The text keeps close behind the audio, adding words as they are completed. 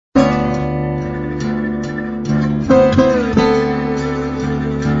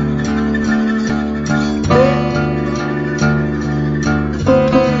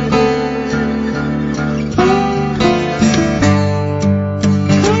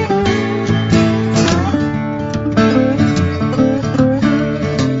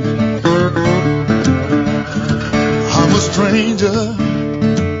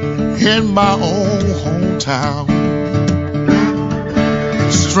my own hometown.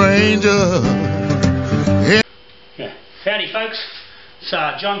 Stranger. Yeah. Howdy folks, it's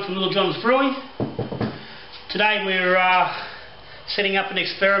John from Little John's Brewing. Today we're setting up an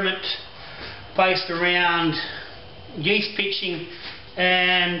experiment based around yeast pitching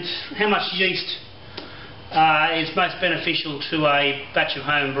and how much yeast is most beneficial to a batch of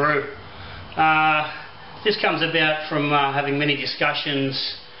home brew. This comes about from having many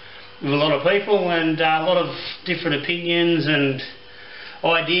discussions with a lot of people and a lot of different opinions and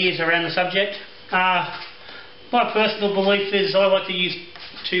ideas around the subject. My personal belief is I like to use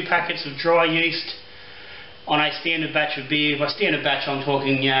 2 packets of dry yeast on a standard batch of beer. By standard batch I'm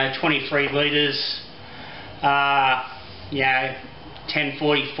talking 23 litres,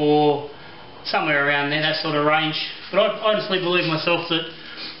 1044, somewhere around there, that sort of range. But I honestly believe myself that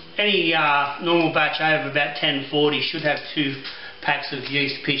any normal batch over about 1040 should have 2 packs of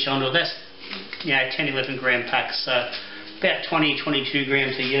yeast pitched onto it. That's 10-11 gram packs, so about 20-22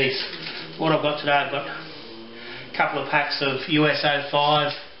 grams of yeast. What I've got today, I've got a couple of packs of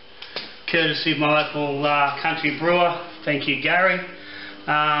US-05, courtesy of my local country brewer, thank you Gary,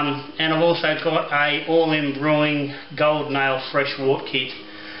 and I've also got a all-in Brewing Gold Nail fresh wort kit,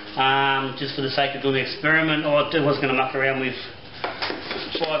 just for the sake of doing the experiment. I was going to muck around with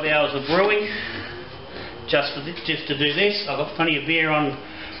 5 hours of brewing just to do this. I've got plenty of beer on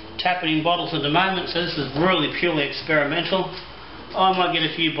tap in bottles at the moment, so this is really purely experimental. I might get a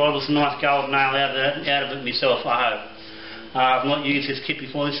few bottles of nice gold nail out of it myself, I hope. I've not used this kit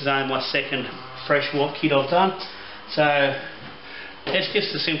before. This is only my second fresh wort kit I've done, so it's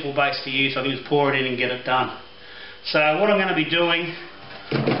just a simple base to use. I can just pour it in and get it done. So what I'm going to be doing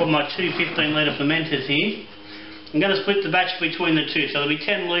for my 2 15-litre fermenters here, I'm going to split the batch between the 2, so there'll be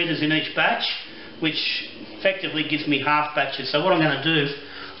 10 litres in each batch, which effectively gives me half batches. So what I'm going to do,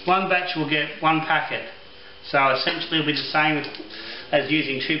 one batch will get 1 packet, so essentially it'll be the same as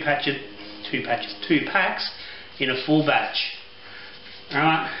using 2 packs in a full batch.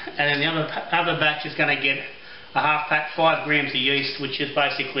 Alright, and then the other batch is going to get a half pack, 5 grams of yeast, which is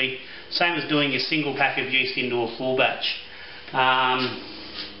basically same as doing a single pack of yeast into a full batch.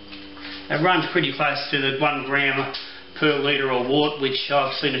 It runs pretty close to the 1 gram per litre of wort, which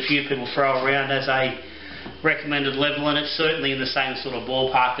I've seen a few people throw around as a recommended level, and it's certainly in the same sort of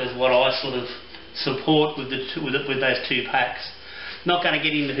ballpark as what I sort of support with those 2 packs. Not going to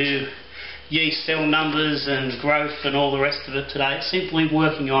get into yeast cell numbers and growth and all the rest of it today. It's simply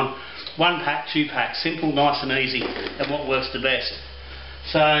working on 1 pack, 2 packs, simple, nice and easy, and what works the best.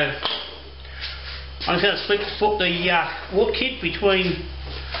 So I'm just going to split the wort kit between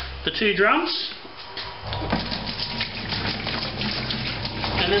the 2 drums,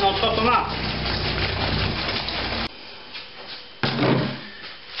 and then I'll top them up.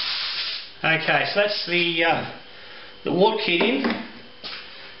 Okay, so that's the wort kit in,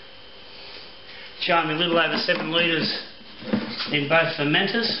 showing me a little over 7 litres in both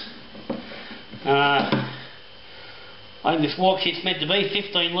fermenters. I think this wort kit's meant to be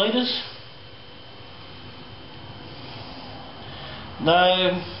 15 litres,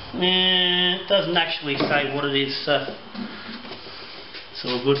 though it doesn't actually say what it is, so it's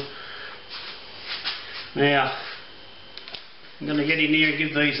all good. Now I'm going to get in here and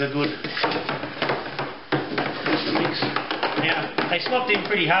give these a good mix. Now they slopped in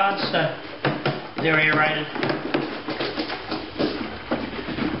pretty hard, so they're aerated.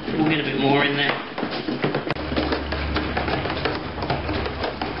 We'll get a bit more in there.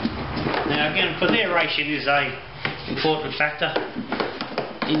 Now again, for the aeration is a important factor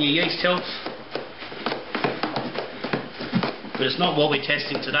in your yeast health, but it's not what we're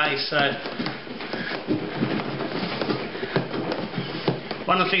testing today. So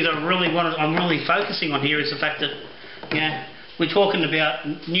one of the things I'm really focusing on here is the fact that we're talking about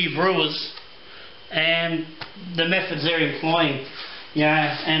new brewers and the methods they're employing,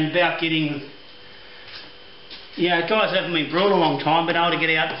 and about getting guys that haven't been brewed a long time, been able to get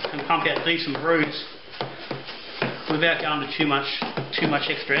out and pump out decent brews without going to too much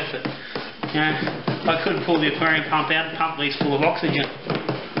extra effort. I could pull the aquarium pump out and pump these full of oxygen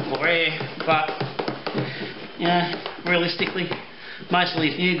or air, but realistically, most of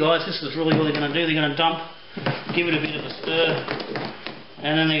these new guys, this is really what they're going to do. They're going to dump, give it a bit of a stir,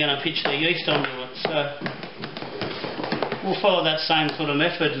 and then they're going to pitch their yeast onto it. So we'll follow that same sort of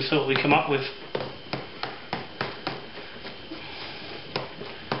method and see what we come up with.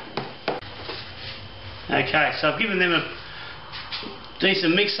 Okay, so I've given them a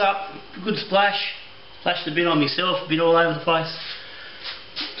decent mix up, good splash, splashed a bit on myself, a bit all over the place.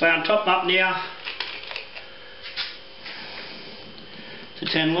 So I'm topping up now to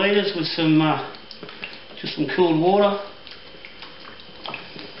 10 litres with some just some cooled water.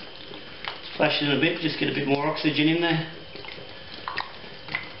 Splash it in a bit, just get a bit more oxygen in there.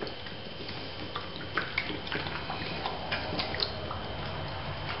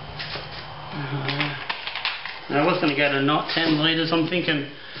 Now I was going to go to not 10 litres. I'm thinking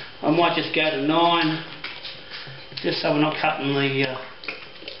I might just go to 9, just so we're not cutting the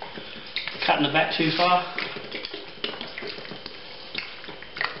back too far.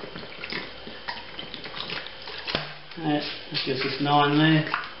 That gives us 9 there.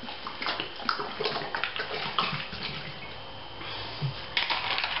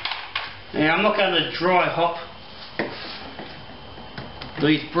 Now I'm not going to dry hop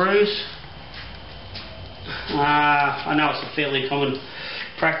these brews. I know it's a fairly common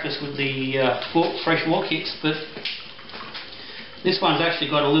practice with the fresh wort kits, but this one's actually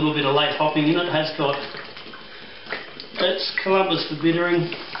got a little bit of late hopping in it. It has got, it's Columbus for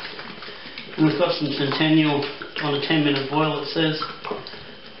bittering, and we've got some Centennial on a 10-minute boil, it says,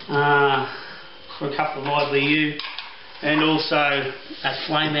 for a couple of IBU, and also a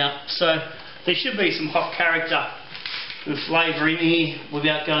flame out. So there should be some hop character and flavour in here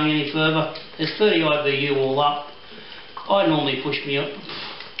without going any further. There's 30 IBU all up. I normally push me up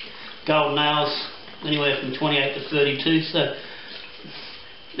gold nails anywhere from 28 to 32, so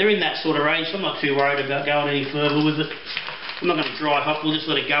they're in that sort of range, so I'm not too worried about going any further with it. I'm not going to dry hop, we'll just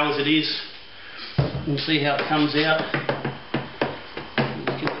let it go as it is and see how it comes out.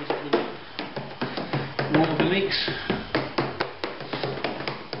 Give this a little bit more of a mix.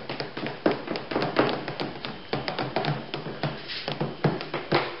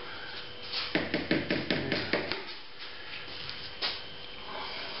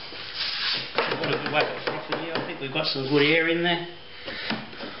 I think we've got some good air in there.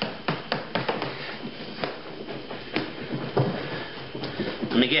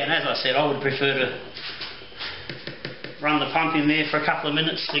 And again, as I said, I would prefer to run the pump in there for a couple of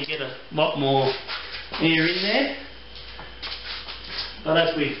minutes to get a lot more air in there. But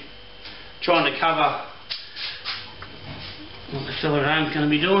as we're trying to cover what the fella at home's going to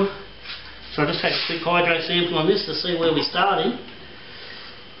be doing, so I'll just take a quick hydro sample on this to see where we're starting.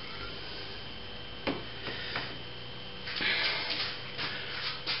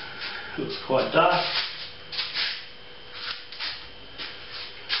 Looks quite dark.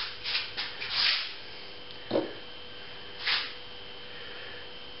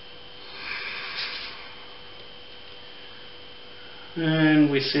 And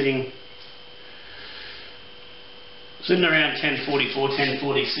we're sitting around 1044,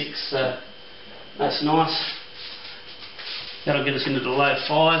 1046, so that's nice. That'll get us into the low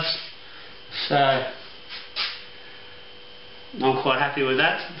 5s, so I'm quite happy with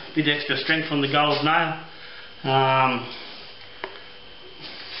that. A bit extra strength on the gold nail.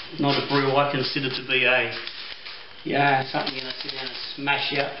 Not a brew I consider to be something you're going to sit down and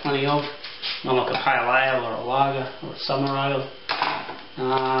smash out plenty of. Not like a pale ale or a lager or a summer ale.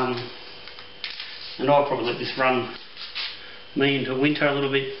 And I'll probably let this run me into winter a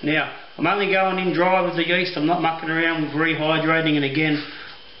little bit. Now, I'm only going in dry with the yeast. I'm not mucking around with rehydrating, and again,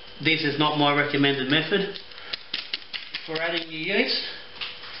 this is not my recommended method for adding your yeast.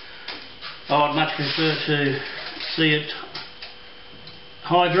 I'd much prefer to see it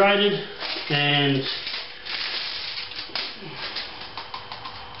hydrated and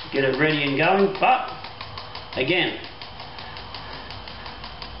get it ready and going, but again,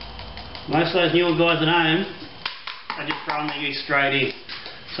 most of those newer guys at home are just throwing the yeast straight in,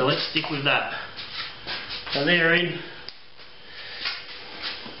 so let's stick with that. So they're in.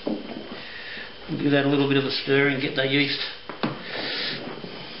 Give that a little bit of a stir and get that yeast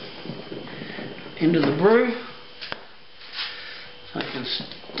into the brew, so I can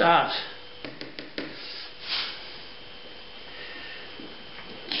start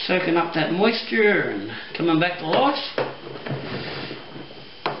soaking up that moisture and coming back to life.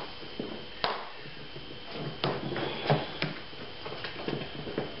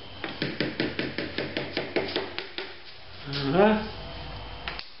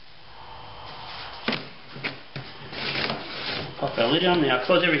 Pop our lid on now,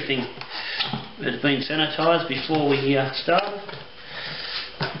 because everything has been sanitised before we start.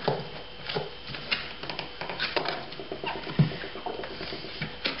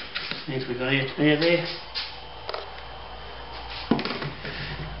 As we've got air there.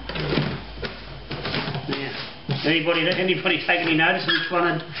 Now, anybody take any notice of which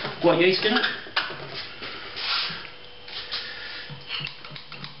one had what yeast in it?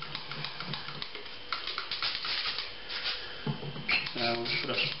 We'll put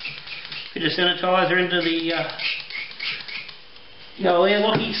a bit of sanitizer into the Go there,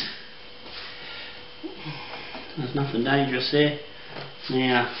 lockies. There's nothing dangerous there.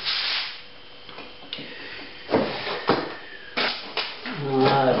 Now,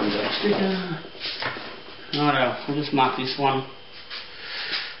 righto, I'll just mark this one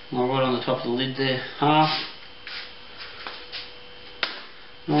right on the top of the lid there, half.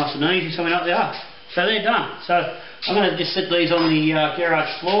 Nice and easy, so we know what they are. So they're done. So I'm going to just set these on the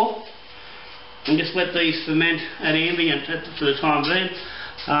garage floor and just let these ferment at ambient for the time being.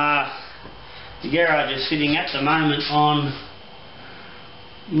 The garage is sitting at the moment on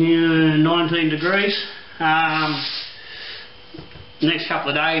 19 degrees. The next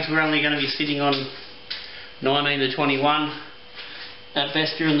couple of days we're only going to be sitting on 19 to 21 at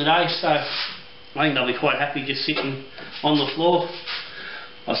best during the day, so I think they'll be quite happy just sitting on the floor.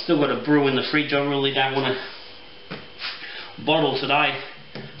 I've still got a brew in the fridge. I really don't want to bottle today,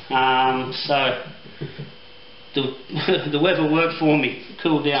 so the weather worked for me,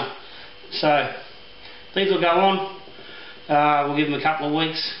 cooled down. So these will go on. We'll give them a couple of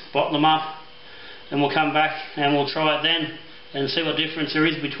weeks, bottle them up, and we'll come back and we'll try it then and see what difference there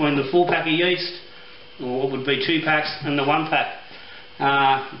is between the full pack of yeast, or what would be 2 packs, and the 1 pack.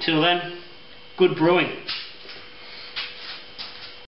 Until then, good brewing.